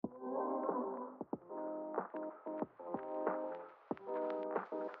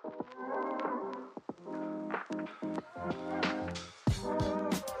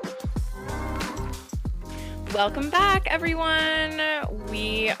Welcome back, everyone.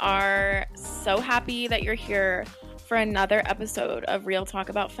 We are so happy that you're here for another episode of Real Talk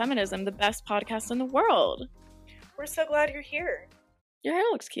About Feminism, the best podcast in the world. We're so glad you're here. Your hair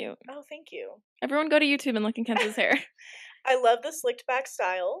looks cute. Oh, thank you. Everyone go to YouTube and look at Kenz's hair. I love the slicked back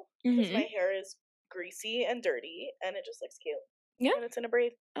style because Mhm. my hair is greasy and dirty and it just looks cute. Yeah. And it's in a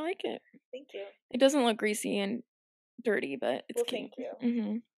braid. I like it. Thank you. It doesn't look greasy and dirty, but it's Well, cute. thank you.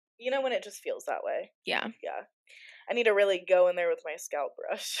 Mm-hmm. You know when it just feels that way? Yeah. Yeah. I need to really go in there with my scalp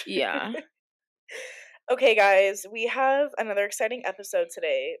brush. Yeah. Okay, guys, we have another exciting episode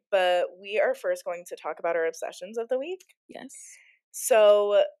today, but we are first going to talk about our obsessions of the week. Yes.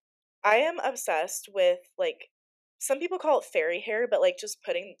 So, I am obsessed with, like, some people call it fairy hair, but, like, just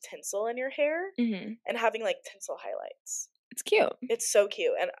putting tinsel in your hair Mm-hmm. and having, like, tinsel highlights. It's cute. It's so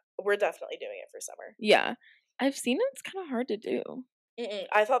cute, and we're definitely doing it for summer. Yeah. I've seen it. It's kind of hard to do.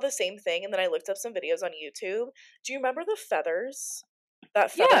 I thought the same thing, and then I looked up some videos on YouTube. Do you remember the feathers? That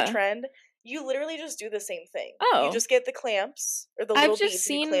feather trend? You literally just do the same thing. Oh. You just get the clamps, or the little beads,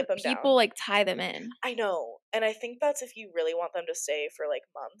 and you clamp them down. I've just seen people, like, tie them in. I know, and I think that's if you really want them to stay for, like,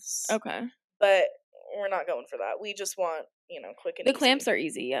 months. Okay. But we're not going for that. We just want, quick and easy. The clamps are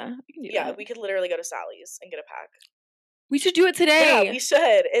easy, yeah. We can do that. We could literally go to Sally's and get a pack. We should do it today. Yeah, we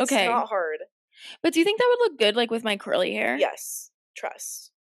should. It's not hard. But do you think that would look good, like, with my curly hair? Yes.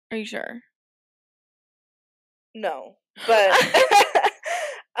 Trust. Are you sure? No. But,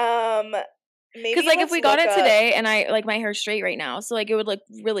 maybe because, like, if we got it today and I, like, my hair's straight right now, so, like, it would look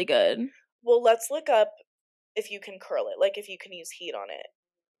really good. Well, let's look up if you can curl it, like, if you can use heat on it.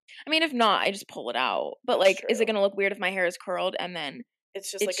 I mean, if not, I just pull it out. But, like, is it going to look weird if my hair is curled and then it's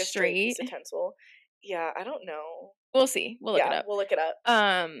just, like, a straight piece of tinsel? Yeah, I don't know. We'll see. We'll look it up. We'll look it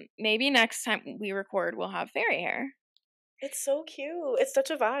up. Maybe next time we record, we'll have fairy hair. It's so cute. It's such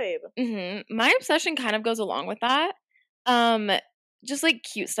a vibe. Mm-hmm. My obsession kind of goes along with that. Just, like,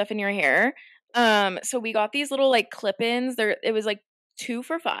 cute stuff in your hair. So we got these little, like, clip-ins. It was, like, 2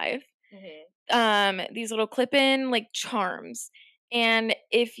 for $5. Mm-hmm. These little clip-in, like, charms. And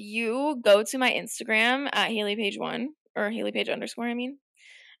if you go to my Instagram at HaleyPage1 or HaleyPage_, I mean,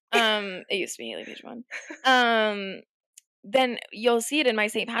 it used to be HaleyPage1. Then you'll see it in my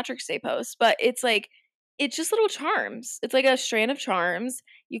St. Patrick's Day post. But it's like, it's just little charms. It's like a strand of charms.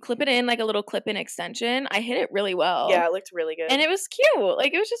 You clip it in like a little clip-in extension. I hit it really well. Yeah, it looked really good. And it was cute.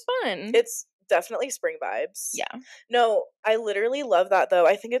 Like, it was just fun. It's definitely spring vibes. Yeah. No, I literally love that, though.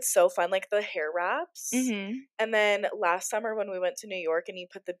 I think it's so fun, like the hair wraps. Mm-hmm. And then last summer when we went to New York and you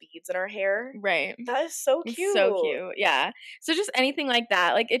put the beads in our hair. Right. That is so cute. It's so cute. Yeah. So just anything like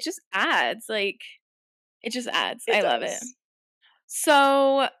that. Like, it just adds. Like, it just adds. I love it.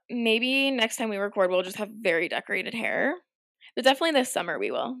 So maybe next time we record, we'll just have very decorated hair. But definitely this summer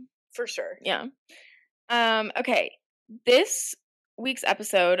we will. For sure. Yeah. Okay. This week's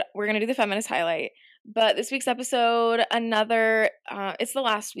episode, we're going to do the feminist highlight. But this week's episode, it's the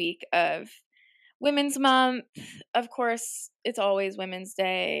last week of Women's Month. Of course, it's always Women's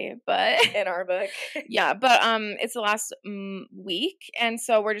Day, but in our book. Yeah, but it's the last week. And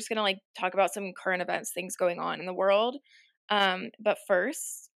so we're just going to, like, talk about some current events, things going on in the world. But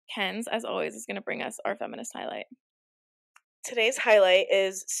first, Kenz, as always, is going to bring us our feminist highlight. Today's highlight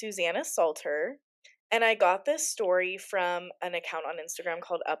is Susanna Salter, and I got this story from an account on Instagram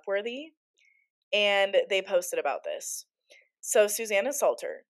called Upworthy, and they posted about this. So, Susanna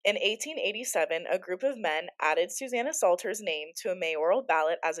Salter. In 1887, a group of men added Susanna Salter's name to a mayoral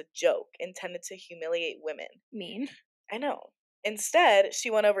ballot as a joke intended to humiliate women. Mean. I know. Instead, she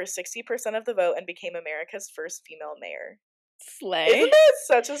won over 60% of the vote and became America's first female mayor. Slay. Isn't that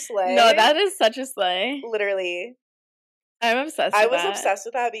such a slay? No, that is such a slay. Literally. I'm obsessed with that. I was obsessed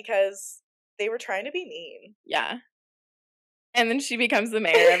with that because they were trying to be mean. Yeah. And then she becomes the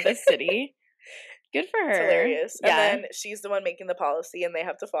mayor of the city. Good for her. It's hilarious. Yeah. And then she's the one making the policy and they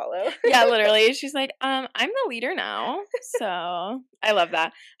have to follow. Yeah, literally. She's like, I'm the leader now. So I love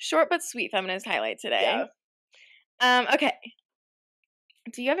that. Short but sweet feminist highlight today. Yeah. Okay.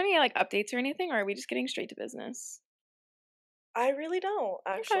 Do you have any, like, updates or anything, or are we just getting straight to business? I really don't,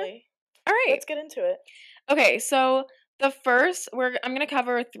 actually. Okay. All right. Let's get into it. Okay, so the first, I'm going to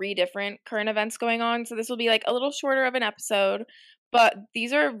cover 3 different current events going on. So this will be, like, a little shorter of an episode, but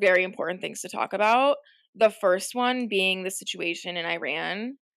these are very important things to talk about. The first one being the situation in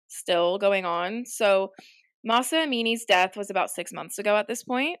Iran still going on. So Mahsa Amini's death was about 6 months ago at this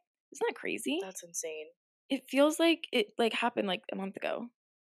point. Isn't that crazy? That's insane. It feels like it, like, happened, like, a month ago.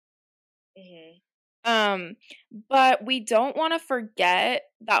 Mm-hmm. But we don't want to forget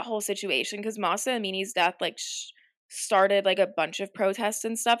that whole situation because Mahsa Amini's death, like, started like a bunch of protests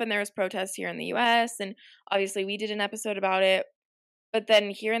and stuff, and there was protests here in the US, and obviously we did an episode about it, but then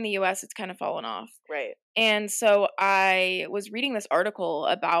here in the US it's kind of fallen off. Right. And so I was reading this article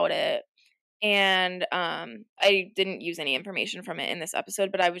about it, and I didn't use any information from it in this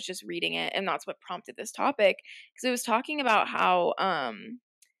episode, but I was just reading it, and that's what prompted this topic, because it was talking about how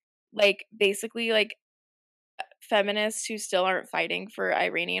like basically like feminists who still aren't fighting for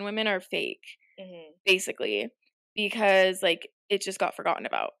Iranian women are fake, basically, because like it just got forgotten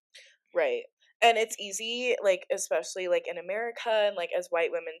about. Right. And it's easy, like, especially like in America and like as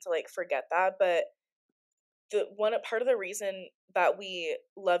white women to like forget that. But the one part of the reason that we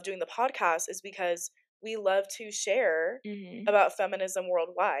love doing the podcast is because we love to share Mm-hmm. about feminism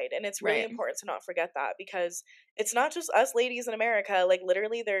worldwide. And it's really Right. important to not forget that, because it's not just us ladies in America. Like,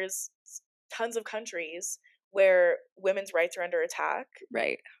 literally, there's tons of countries where women's rights are under attack,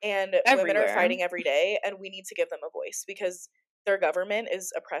 Right. and women are Everywhere. fighting every day, and we need to give them a voice because their government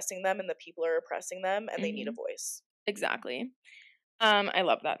is oppressing them and the people are oppressing them, and they need a Mm-hmm. voice. Exactly. I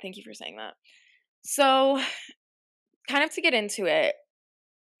love that. Thank you for saying that. So, kind of to get into it,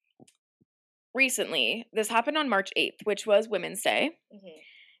 recently, this happened on March 8th, which was Women's Day. Hmm.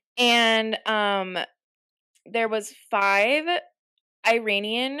 And there was 5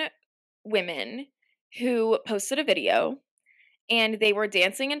 Iranian women who posted a video, and they were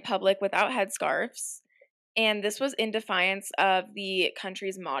dancing in public without headscarves, and this was in defiance of the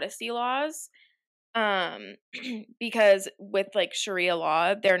country's modesty laws. Um, because with, like, Sharia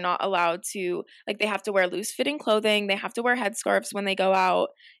law, they're not allowed to, like, they have to wear loose-fitting clothing, they have to wear headscarves when they go out,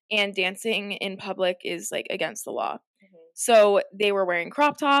 and dancing in public is, like, against the law. Hmm. So, they were wearing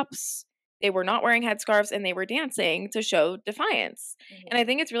crop tops, they were not wearing headscarves, and they were dancing to show defiance. And I Hmm.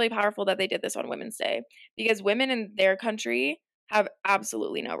 think it's really powerful that they did this on Women's Day, because women in their country have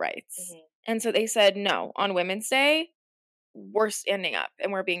absolutely no rights. Hmm. And so they said, "No, on Women's Day, we're standing up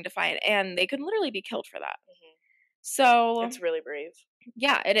and we're being defiant," and they could literally be killed for that. Hmm. So, It's really brave.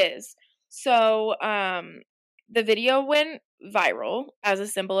 yeah, it is. So, the video went viral as a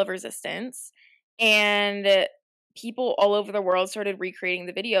symbol of resistance, and people all over the world started recreating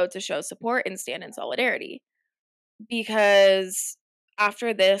the video to show support and stand in solidarity. Because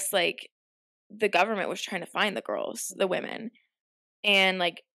after this, like, the government was trying to find the girls, the Hmm. women, and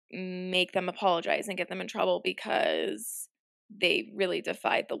like make them apologize and get them in trouble because they really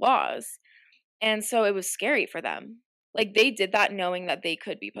defied the laws. And so it was scary for them. Like, they did that knowing that they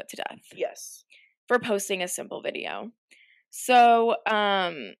could be put to death Yes. for posting a simple video. So,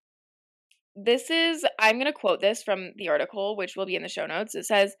 I'm going to quote this from the article, which will be in the show notes. It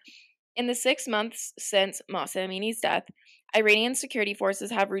says, "In the 6 months since Mahsa Amini's death, Iranian security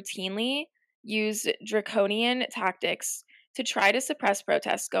forces have routinely used draconian tactics to try to suppress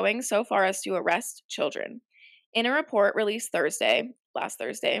protests, going so far as to arrest children. In a report released last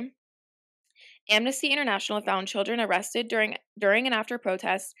Thursday, Amnesty International found children arrested during and after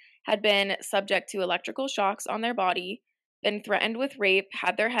protests had been subject to electrical shocks on their body, been threatened with rape,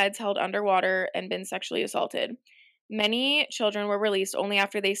 had their heads held underwater, and been sexually assaulted. Many children were released only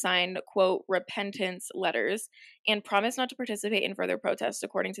after they signed, quote, repentance letters and promised not to participate in further protests,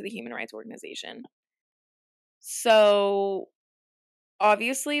 according to the human rights organization." So,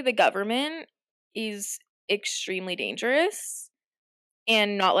 obviously, the government is extremely dangerous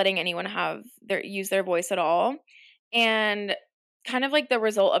and not letting anyone use their voice at all. And kind of like the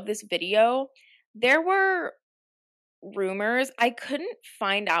result of this video, there were rumors. I couldn't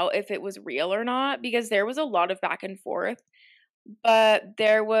find out if it was real or not because there was a lot of back and forth, but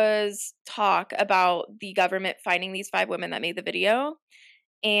there was talk about the government finding these 5 women that made the video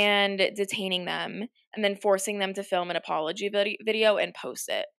and detaining them and then forcing them to film an apology video and post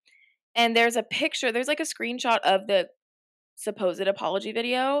it. And there's like a screenshot of the supposed apology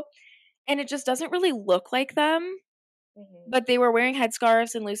video, and it just doesn't really look like them, Hmm. but they were wearing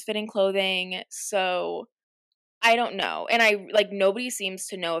headscarves and loose-fitting clothing, so I don't know. And nobody seems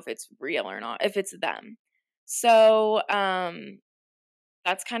to know if it's real or not, if it's them. So,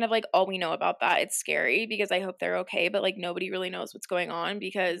 that's kind of like all we know about that. It's scary because I hope they're okay, but like nobody really knows what's going on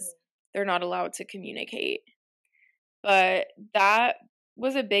because Hmm. they're not allowed to communicate. But that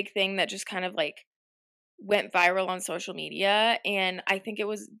was a big thing that just kind of like went viral on social media, and I think it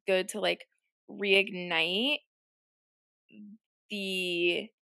was good to like reignite the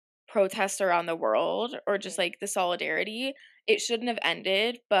protests around the world, or just Hmm. like the solidarity. It shouldn't have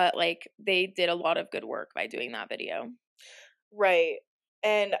ended, but like they did a lot of good work by doing that video. Right.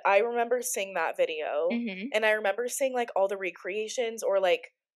 And I remember seeing that video, Mhm. and I remember seeing like all the recreations, or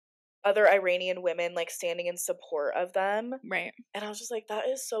like other Iranian women, like, standing in support of them, Right. and I was just like, "That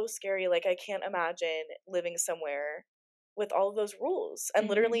is so scary." Like, I can't imagine living somewhere with all of those rules and Mhm.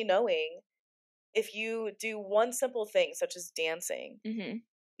 literally knowing if you do one simple thing, such as dancing, Mhm.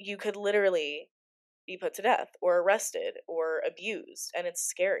 you could literally be put to death or arrested or abused, and it's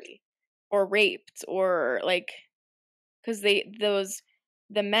scary. Or raped or, like, 'cause the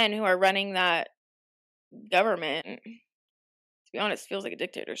men who are running that government, to be honest, feels like a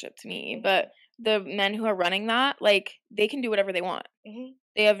dictatorship to me, Mhm, but the men who are running that, like, they can do whatever they want. mhm,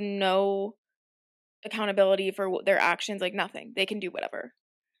 They have no accountability for their actions, like, nothing. They can do whatever.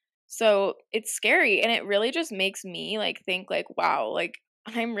 So, it's scary, and it really just makes me, like, think, like, "Wow, like,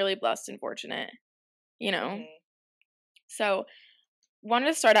 I'm really blessed and fortunate," you know? mhm, So, wanted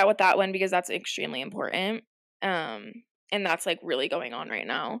to start out with that one because that's extremely important, um, and that's, like, really going on right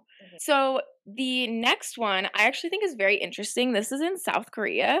now. mhm. So, the next one I actually think is very interesting. This is in South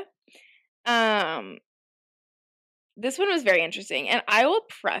Korea. Um, this one was very interesting, and I will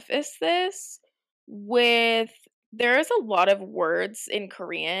preface this with there is a lot of words in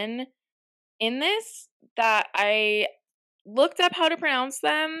Korean in this that I looked up how to pronounce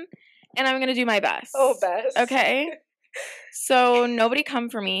them, and I'm gonna do my Oh, best, best. okay? So, nobody come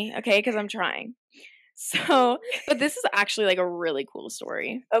for me, okay? Because 'cause I'm trying. So but this is actually, like, a really cool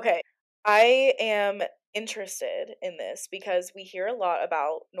story. Okay, I am interested in this because we hear a lot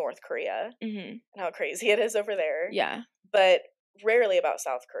about North Korea Mhm. and how crazy it is over there, Yeah. but rarely about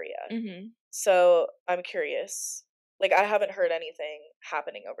South Korea. Mhm. So, I'm curious. Like, I haven't heard anything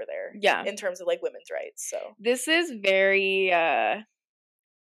happening over there Yeah. in terms of, like, women's rights, so This is very,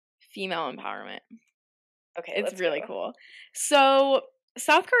 female empowerment. okay, It's let's really go. cool. So,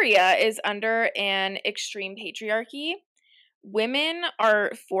 South Korea is under an extreme patriarchy. Women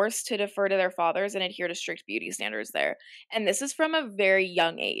are forced to defer to their fathers and adhere to strict beauty standards there. And this is from a very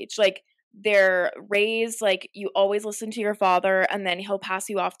young age. Like, they're raised like you always listen to your father and then he'll pass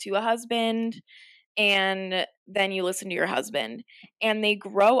you off to a husband and then you listen to your husband. And they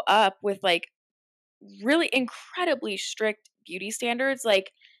grow up with like really incredibly strict beauty standards.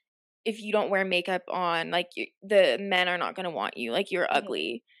 Like, if you don't wear makeup on, like, the men are not gonna want you, like, you're Mhm,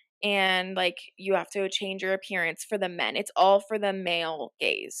 ugly, and, like, you have to change your appearance for the men. It's all for the male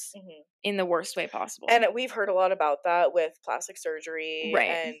gaze mhm. in the worst way possible. And we've heard a lot about that with plastic surgery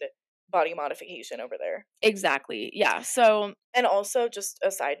Right. and body modification over there. Exactly, yeah, so And also, just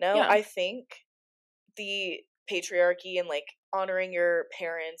a side note, yeah, I think the patriarchy and, like, honoring your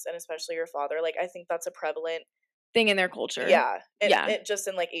parents and especially your father, like, I think that's a prevalent. thing in their culture. Yeah, Yeah, it just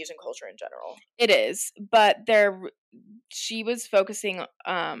in, like, Asian culture in general. it is, but she was focusing,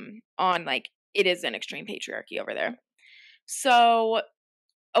 on, like, it is an extreme patriarchy over there. So,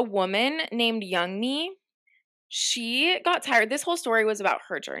 a woman named Youngmi, she got tired this whole story was about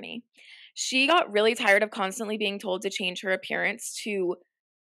her journey. She got really tired of constantly being told to change her appearance to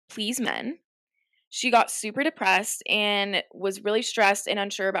please men. She got super depressed and was really stressed and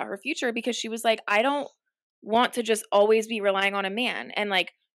unsure about her future because she was like, "I don't want to just always be relying on a man and,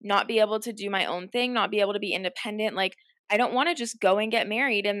 like, not be able to do my own thing, not be able to be independent, like, I don't wanna just go and get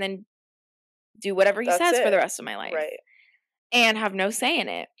married and then do whatever he That's says for the it. rest of my life Right. and have no say in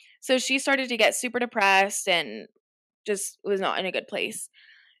it." So she started to get super depressed and just was not in a good place.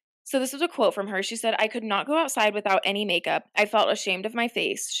 So this was a quote from her. She said, "I could not go outside without any makeup. I felt ashamed of my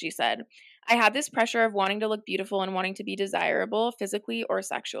face," she said. "I had this pressure of wanting to look beautiful and wanting to be desirable physically or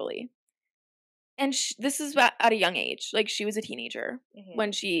sexually." And this is at a young age. Like, she was a teenager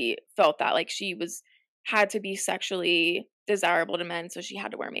when Mhm, she felt that. Like, had to be sexually desirable to men, so she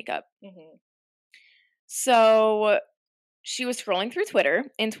had to wear makeup. mhm. So she was scrolling through Twitter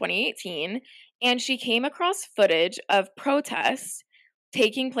in 2018 and she came across footage of protests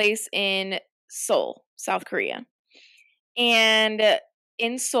taking place in Seoul, South Korea. And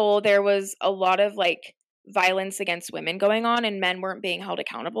in Seoul, there was a lot of like violence against women going on, and men weren't being held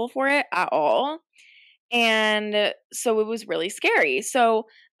accountable for it at all. And so it was really scary. So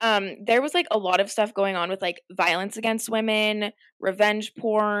there was like a lot of stuff going on with like violence against women, revenge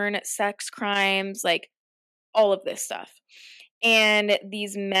porn, sex crimes, like all of this stuff. And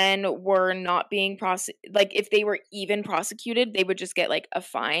these men were not being like, if they were even prosecuted, they would just get, like, a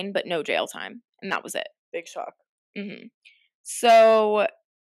fine, but no jail time, and that was it. Big shock. Mhm. So,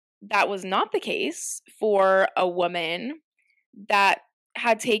 that was not the case for a woman that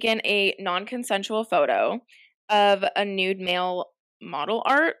had taken a non-consensual photo of a nude male model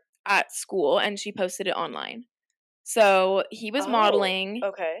art at school, and she posted it online. So, he was Oh, modeling.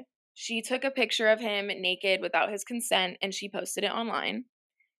 okay. She took a picture of him naked without his consent, and she posted it online,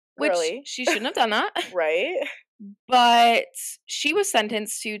 which Girly. she shouldn't have done that, Right? But she was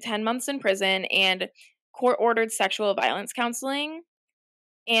sentenced to 10 months in prison and court-ordered sexual violence counseling.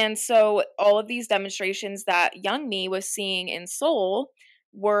 And so all of these demonstrations that young me was seeing in Seoul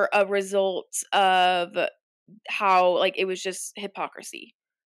were a result of how, like, it was just hypocrisy.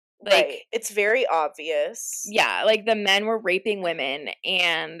 Like, Right. It's very obvious. yeah, like, the men were raping women,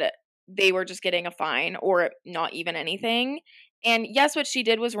 and they were just getting a fine or not even anything. And yes, what she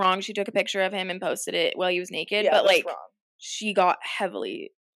did was wrong. She took a picture of him and posted it while he was naked, Yeah, but, that's like, wrong. she got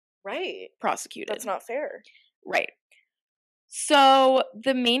heavily Right. prosecuted. That's not fair. Right. So,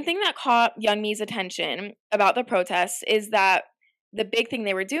 the main thing that caught Young Mi's attention about the protests is that the big thing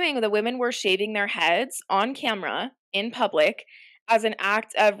they were doing, the women were shaving their heads on camera in public as an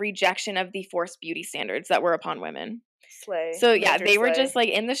act of rejection of the forced beauty standards that were upon women. Slay. So, yeah, Major they were slay. just, like,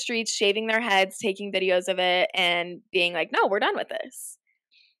 in the streets shaving their heads, taking videos of it, and being like, "No, we're done with this."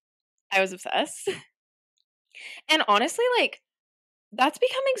 I was obsessed. And honestly, like, that's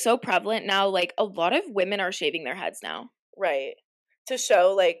becoming so prevalent now, like, a lot of women are shaving their heads now. Right. To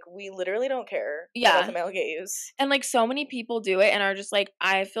show, like, we literally don't care about the Yeah. male gaze. And, like, so many people do it and are just like,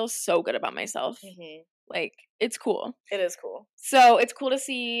 "I feel so good about myself." Mhm. Like, it's cool. It is cool. So, it's cool to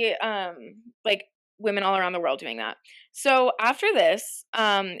see, like, women all around the world doing that. So, after this,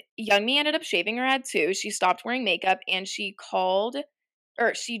 Young Mi ended up shaving her head too. She stopped wearing makeup, and she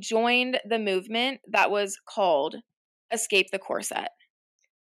joined the movement that was called Escape the Corset.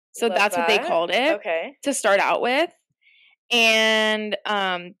 So, Love that's what they that. called it Okay. to start out with. And,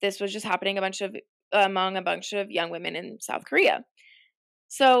 this was just happening among a bunch of young women in South Korea.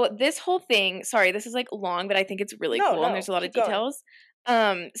 So this whole thing, sorry, this is like long, but I think it's really No, cool and there's no. a lot of Keep going. details.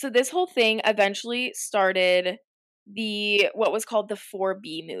 So this whole thing eventually started what was called the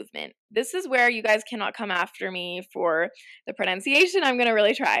 4B movement. This is where you guys cannot come after me for the pronunciation. I'm going to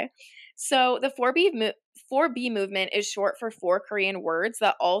really try. So the 4B movement is short for four Korean words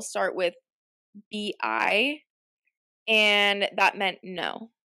that all start with BI, and that meant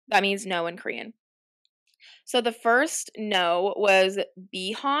no. That means no in Korean. So the first no was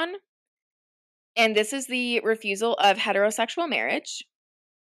Bihan, and this is the refusal of heterosexual marriage.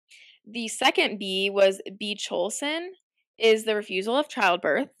 The second B was Bicholson, is the refusal of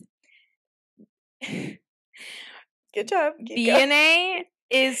childbirth. Good job. Keep going. BNA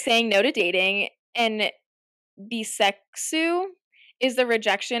is saying no to dating, and bisexu is the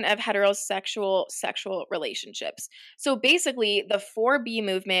rejection of heterosexual sexual relationships. So basically, the 4B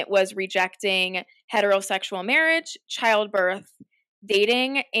movement was rejecting heterosexual marriage, childbirth,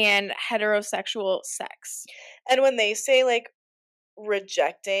 dating, and heterosexual sex. And when they say, like,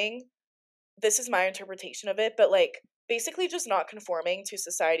 rejecting, this is my interpretation of it, but, like, basically just not conforming to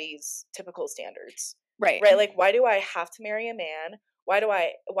society's typical standards. Right. Right? Like, why do I have to marry a man?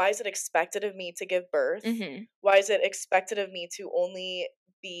 Why is it expected of me to give birth? Mhm. Why is it expected of me to only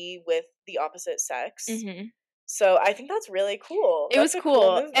be with the opposite sex? Mhm. So I think that's really cool. It That's was a cool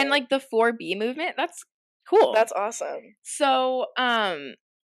cool. movement. And like the 4B movement, that's cool. That's awesome. So,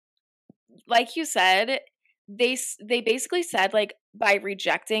 like you said, they basically said, like, by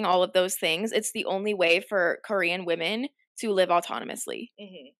rejecting all of those things, it's the only way for Korean women to live autonomously.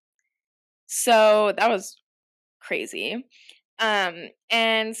 Mhm. So, that was crazy.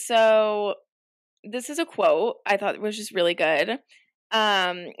 And so this is a quote I thought was just really good.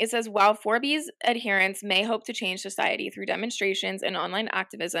 It says, while 4B's adherents may hope to change society through demonstrations and online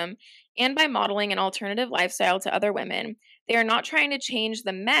activism and by modeling an alternative lifestyle to other women, they are not trying to change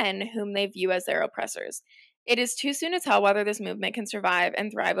the men whom they view as their oppressors. It is too soon to tell whether this movement can survive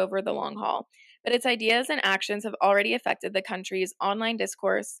and thrive over the long haul, but its ideas and actions have already affected the country's online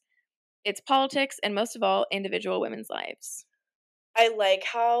discourse, its politics, and most of all, individual women's lives. I like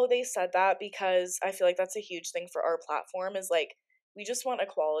how they said that because I feel like that's a huge thing for our platform is like we just want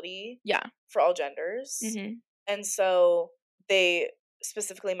equality Yeah. for all genders. Mm-hmm. And so they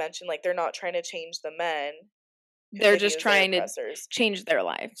specifically mentioned like they're not trying to change the men who They're they view just as their trying to oppressors. change their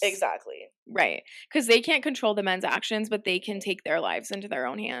lives. Exactly. Right. Because they can't control the men's actions, but they can take their lives into their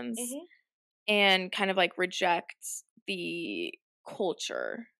own hands Mhm. and kind of like reject the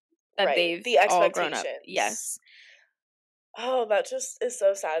culture that Right. they've The all grown up. expectations. Yes. Oh, that just is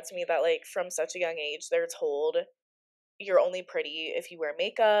so sad to me that like from such a young age they're told you're only pretty if you wear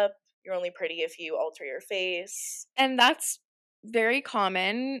makeup, you're only pretty if you alter your face. And that's very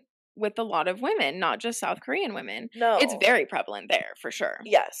common with a lot of women, not just South Korean women. It's No. very prevalent there for sure.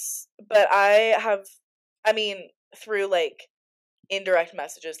 Yes. But I mean, through like indirect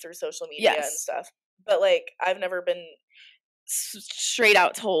messages through social media and Yes. stuff. But like I've never been Straight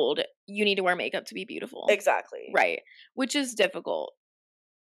out told you need to wear makeup to be beautiful. exactly. Right. Which is difficult.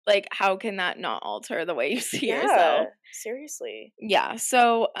 Like, how can that not alter the way you see Yeah, yourself? seriously. Yeah,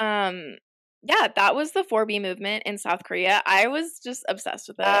 so, yeah, that was the 4B movement in South Korea. I was just obsessed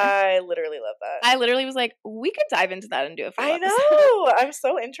with it. I literally love that. I literally was like, we could dive into that and do a full I episode. know! I'm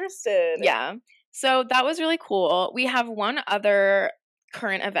so interested. Yeah. So that was really cool. We have one other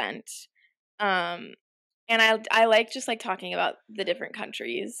current event. And I like just like talking about the different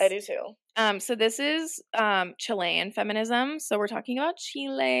countries. I do too. So this is Chilean feminism. So we're talking about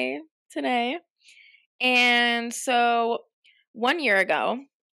Chile today. And so 1 year ago,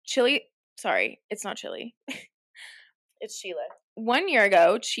 it's not Chile. It's Chile. 1 year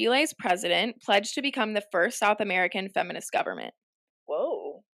ago, Chile's president pledged to become the first South American feminist government.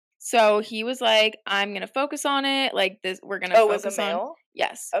 Whoa. So he was like, I'm going to focus on it. Like this, we're going to focus focus on. on. Male?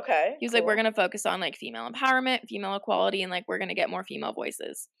 Yes. Okay. He was like, we're going to focus on like female empowerment, female equality, and like we're going to get more female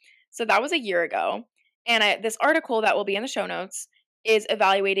voices. So that was a year ago. And this article that will be in the show notes is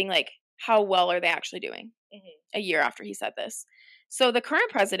evaluating like how well are they actually doing a year after he said this. So the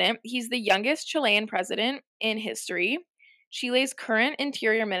current president, he's the youngest Chilean president in history. Chile's current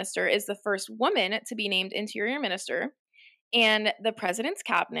interior minister is the first woman to be named interior minister. And the president's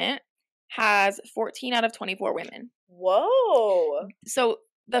cabinet has 14 out of 24 women. Whoa. So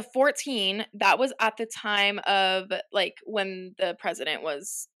the 14, that was at the time of like when the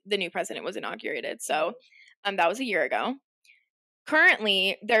new president was inaugurated. So that was a year ago.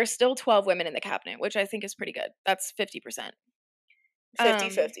 Currently, there's still 12 women in the cabinet, which I think is pretty good. That's 50%.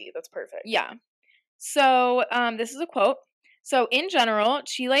 50-50. That's perfect. Yeah. So this is a quote. So in general,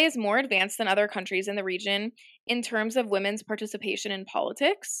 Chile is more advanced than other countries in the region in terms of women's participation in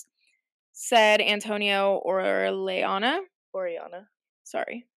politics, said Antonio Orellana.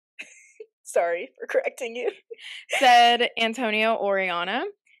 Sorry. Sorry for correcting you. Said Antonio Orellana,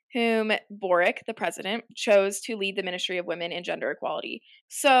 whom Boric, the president, chose to lead the Ministry of Women and Gender Equality.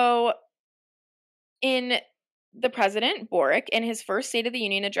 So in the president, Boric, in his first State of the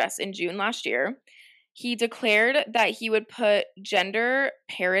Union address in June last year, he declared that he would put gender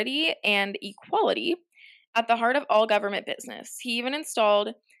parity and equality at the heart of all government business. He even installed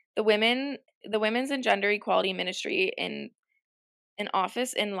the Women's and Gender Equality Ministry in an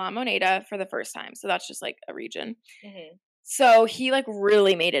office in La Moneda for the first time. So that's just like a region. So he like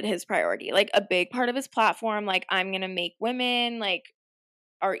really made it his priority, like a big part of his platform. Like, I'm going to make women like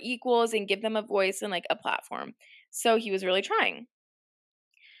our equals and give them a voice and like a platform. So he was really trying.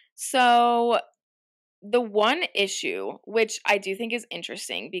 So the one issue, which I do think is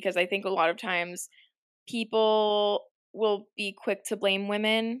interesting, because I think a lot of times people will be quick to blame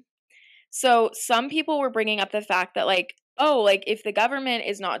women. So some people were bringing up the fact that like, oh, like if the government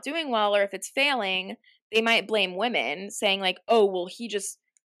is not doing well or if it's failing, they might blame women, saying like, oh, well,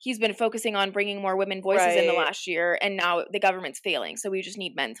 he's been focusing on bringing more women voices in the last year and now the government's failing. So we just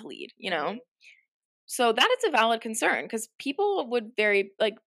need men to lead, you know? So that is a valid concern, because people would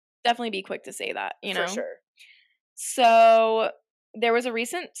definitely be quick to say that, you know? For sure. So there was a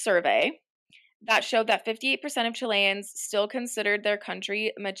recent survey that showed that 58% of Chileans still considered their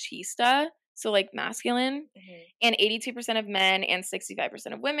country machista, so like masculine, and 82% of men and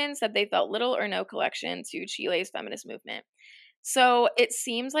 65% of women said they felt little or no connection to Chile's feminist movement. So it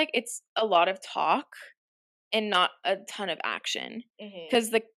seems like it's a lot of talk and not a ton of action, because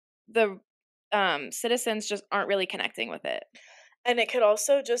the citizens just aren't really connecting with it. And it could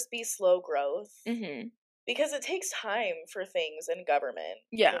also just be slow growth. Because it takes time for things in government.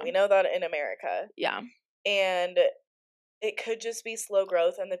 Yeah. And we know that in America. Yeah. And it could just be slow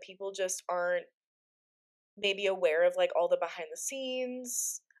growth, and the people just aren't maybe aware of like all the behind the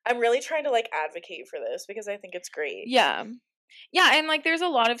scenes. I'm really trying to like advocate for this because I think it's great. Yeah. Yeah, and like there's a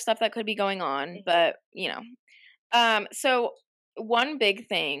lot of stuff that could be going on, but you know. So one big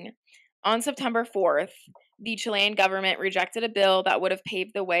thing, on September 4th, the Chilean government rejected a bill that would have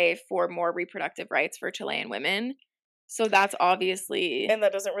paved the way for more reproductive rights for Chilean women. So that's obviously... And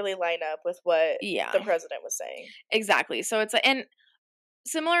that doesn't really line up with what the president was saying. Exactly. So it's... And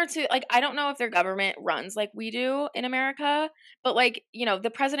similar to... Like, I don't know if their government runs like we do in America, but like, you know,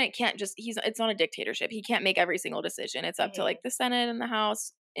 the president can't just... It's not a dictatorship. He can't make every single decision. It's up to like the Senate and the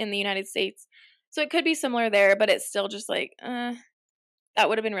House in the United States. So it could be similar there, but it's still just like... that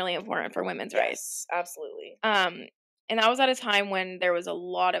would have been really important for women's rights. Absolutely. And that was at a time when there was a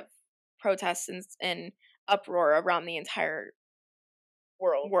lot of protests and uproar around the entire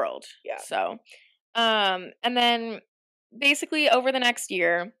world. Yeah. So, and then basically over the next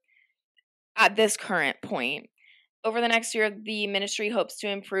year, at this current point, over the next year, the ministry hopes to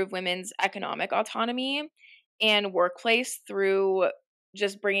improve women's economic autonomy and workplace through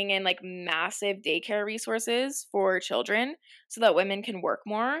just bringing in like massive daycare resources for children so that women can work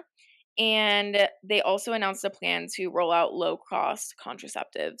more. And they also announced a plan to roll out low-cost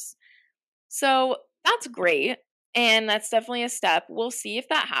contraceptives. So that's great. And that's definitely a step. We'll see if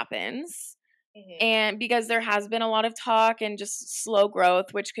that happens. Mhm. And because there has been a lot of talk and just slow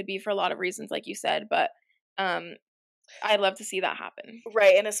growth, which could be for a lot of reasons, like you said, but um, I'd love to see that happen.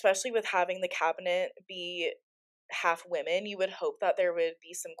 Right, and especially with having the cabinet be half women, you would hope that there would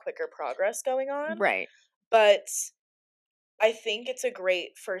be some quicker progress going on. Right. But I think it's a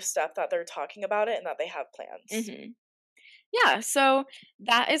great first step that they're talking about it and that they have plans. Hmm. Yeah, so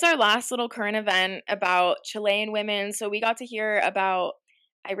that is our last little current event about Chilean women. So we got to hear about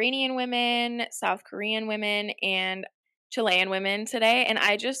Iranian women, South Korean women, and Chilean women today. And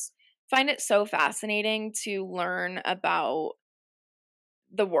I just find it so fascinating to learn about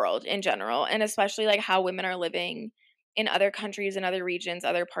the world in general, and especially like how women are living in other countries and other regions,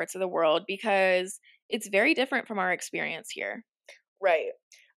 other parts of the world, because it's very different from our experience here. Right.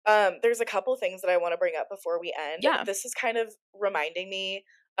 There's a couple things that I want to bring up before we end. Yeah. This is kind of reminding me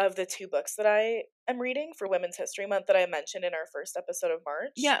of the two books that I am reading for Women's History Month that I mentioned in our first episode of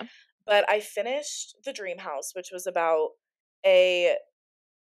March. Yeah. But I finished The Dream House, which was about a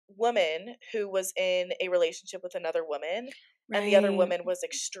woman who was in a relationship with another woman, and the other Right. woman was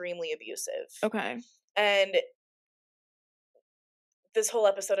extremely abusive. Okay. And this whole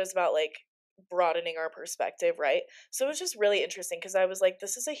episode is about like broadening our perspective, right? So it was just really interesting because I was like,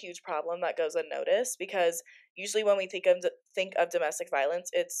 this is a huge problem that goes unnoticed because usually when we think of domestic violence,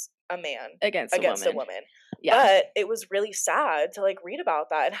 it's a man Against a against a woman. woman. Yeah. But it was really sad to like read about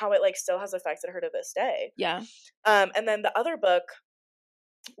that and how it like still has affected her to this day. Yeah. And then the other book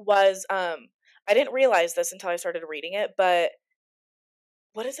was I didn't realize this until I started reading it, but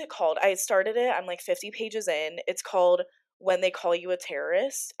what is it called? I started it. I'm like 50 pages in. It's called When They Call You a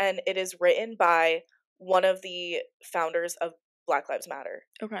Terrorist, and it is written by one of the founders of Black Lives Matter.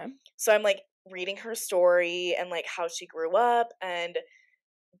 Okay. So I'm like reading her story and like how she grew up and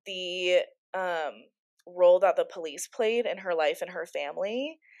the um role that the police played in her life and her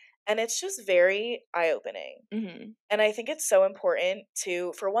family, and it's just very eye-opening. Mhm. And I think it's so important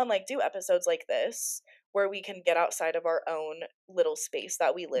to, for one, like do episodes like this where we can get outside of our own little space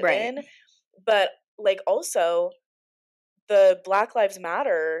that we live Right. in. But like also the Black Lives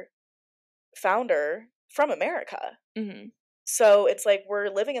Matter founder from America. Mhm. So it's like we're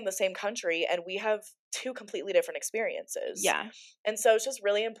living in the same country and we have two completely different experiences. Yeah. And so it's just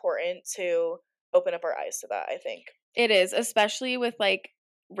really important to open up our eyes to that, I think. It is, especially with like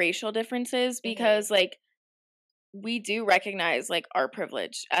racial differences Mhm. because like we do recognize like our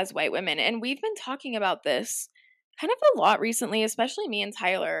privilege as white women, and we've been talking about this kind of a lot recently, especially me and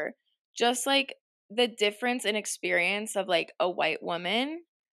Tyler, just like the difference in experience of like a white woman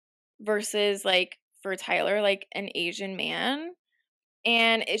versus like for Tyler like an Asian man.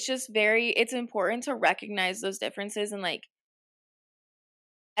 And it's just it's important to recognize those differences and like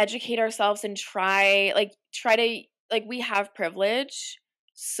educate ourselves and try to like we have privilege,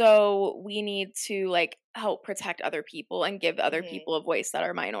 so we need to like help protect other people and give other Mhm. people a voice that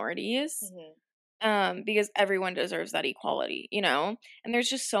are minorities, Mhm. because everyone deserves that equality, you know. And there's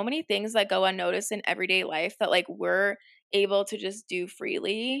just so many things that go unnoticed in everyday life that like we're able to just do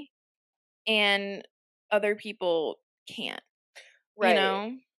freely and other people can't, you Right.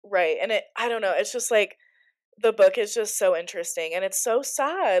 know. Right. And it, I don't know, it's just like the book is just so interesting and it's so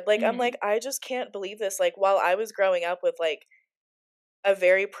sad. Like I'm Mhm. like I just can't believe this. Like while I was growing up with like a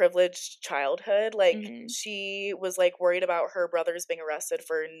very privileged childhood, like Mhm. she was like worried about her brothers being arrested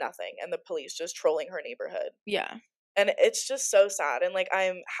for nothing and the police just trolling her neighborhood. Yeah. And it's just so sad and like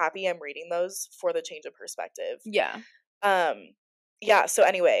I'm happy I'm reading those for the change of perspective. Yeah. Um yeah, so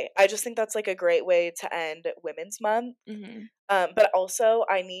anyway, I just think that's like a great way to end Women's Month. Mhm. But also,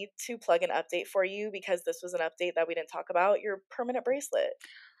 I need to plug an update for you because this was an update that we didn't talk about, your permanent bracelet,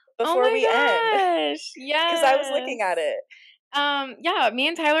 Oh before we end, my gosh, because I was looking at yes. it. Yeah, me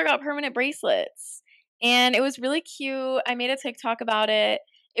and Tyler got permanent bracelets, and it was really cute. I made a TikTok about it.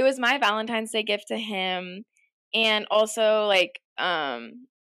 It was my Valentine's Day gift to him, and also, like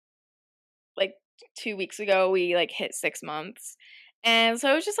 2 weeks ago, we, like, hit 6 months, and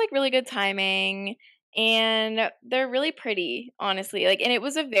so it was just, like, really good timing, and they're really pretty, honestly, like, and it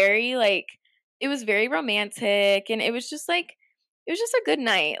was a very, like it was very romantic, and it was just, like it was just a good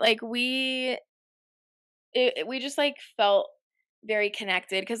night, like, we just, like, felt very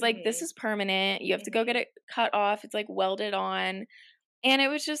connected because like, this Mhm, is permanent, you have to go get mhm. it cut off, it's, like, welded on, and it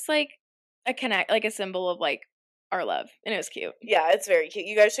was just, like, a symbol of, like, our love, and it was cute. Yeah, it's very cute.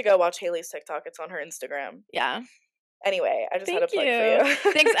 You guys should go watch Haley's TikTok, it's on her Instagram. Yeah. Anyway, I just had a Thank plug for you.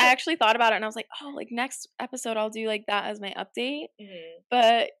 you. Thanks. I actually thought about it and I was like, oh, like next episode I'll do like that as my update. Mhm.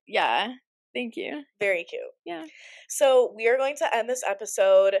 But yeah, thank you. Very cute. Yeah. So we are going to end this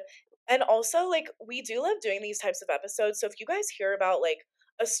episode. And also, like, we do love doing these types of episodes. So if you guys hear about like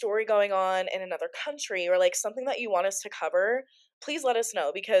a story going on in another country or like something that you want us to cover, please let us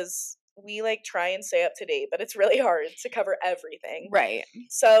know because we like try and stay up to date, but it's really hard to cover everything. Right.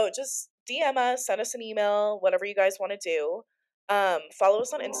 So just DM us, send us an email, whatever you guys want to do. Follow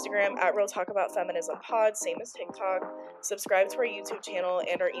us on Instagram at Real Talk About Feminism Pod, same as TikTok. Subscribe to our YouTube channel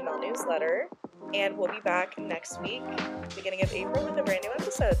and our email newsletter. And we'll be back next week, beginning of April, with a brand new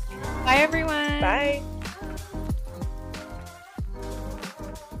episode. Bye, everyone. Bye.